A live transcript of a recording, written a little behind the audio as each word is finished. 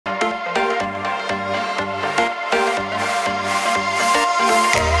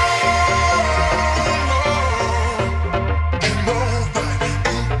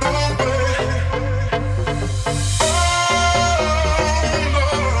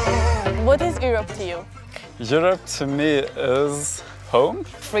Europe to you? Europe to me is home.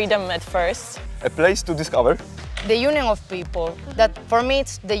 Freedom at first. A place to discover. The union of people. That for me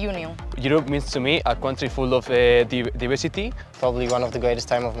it's the union. Europe means to me a country full of diversity. Probably one of the greatest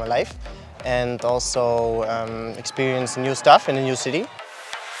time of my life, and also experience new stuff in a new city.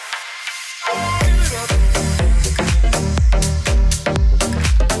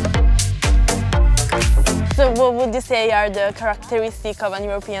 So what would you say are the characteristics of an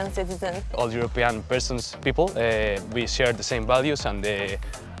European citizen? All European people, we share the same values and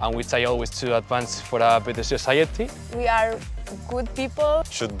we try always to advance for a better society. We are good people.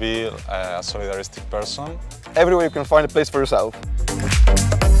 Should be a solidaristic person. Everywhere you can find a place for yourself.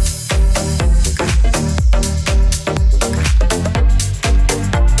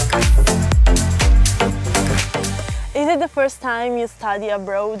 Is it the first time you study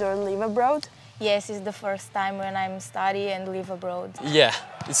abroad or live abroad? Yes, it's the first time when I'm study and live abroad. Yeah,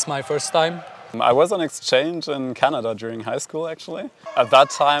 it's my first time. I was on exchange in Canada during high school, actually. At that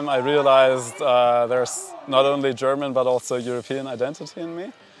time, I realized there's not only German, but also European identity in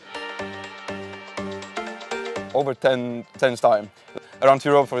me. Over 10 times. Around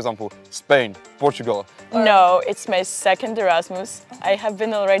Europe, for example, Spain, Portugal. No, it's my second Erasmus. I have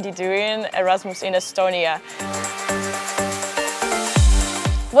been already doing Erasmus in Estonia.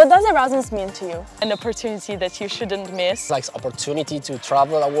 What does Erasmus mean to you? An opportunity that you shouldn't miss. It's like opportunity to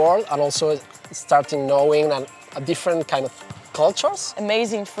travel the world and also starting knowing a different kind of cultures.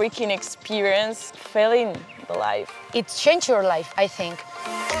 Amazing freaking experience, feeling the life. It changed your life, I think.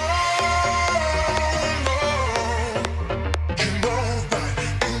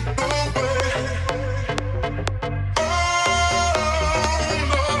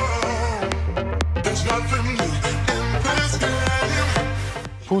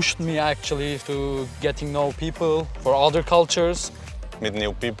 Pushed me actually to getting to know people for other cultures. Meet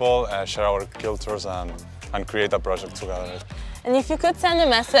new people, share our cultures and create a project together. And if you could send a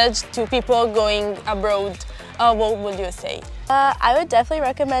message to people going abroad, what would you say? I would definitely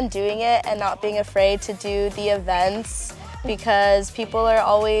recommend doing it and not being afraid to do the events, because people are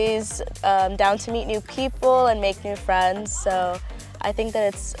always down to meet new people and make new friends. So I think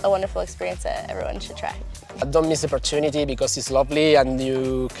that it's a wonderful experience that everyone should try. Don't miss the opportunity because it's lovely and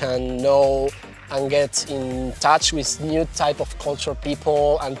you can know and get in touch with new type of culture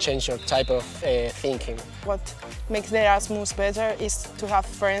people and change your type of thinking. What makes the Erasmus better is to have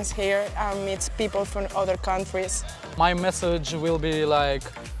friends here and meet people from other countries. My message will be like,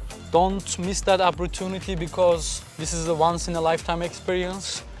 don't miss that opportunity because this is a once-in-a-lifetime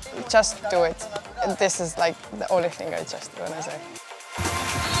experience. Just do it. This is like the only thing I just want to say.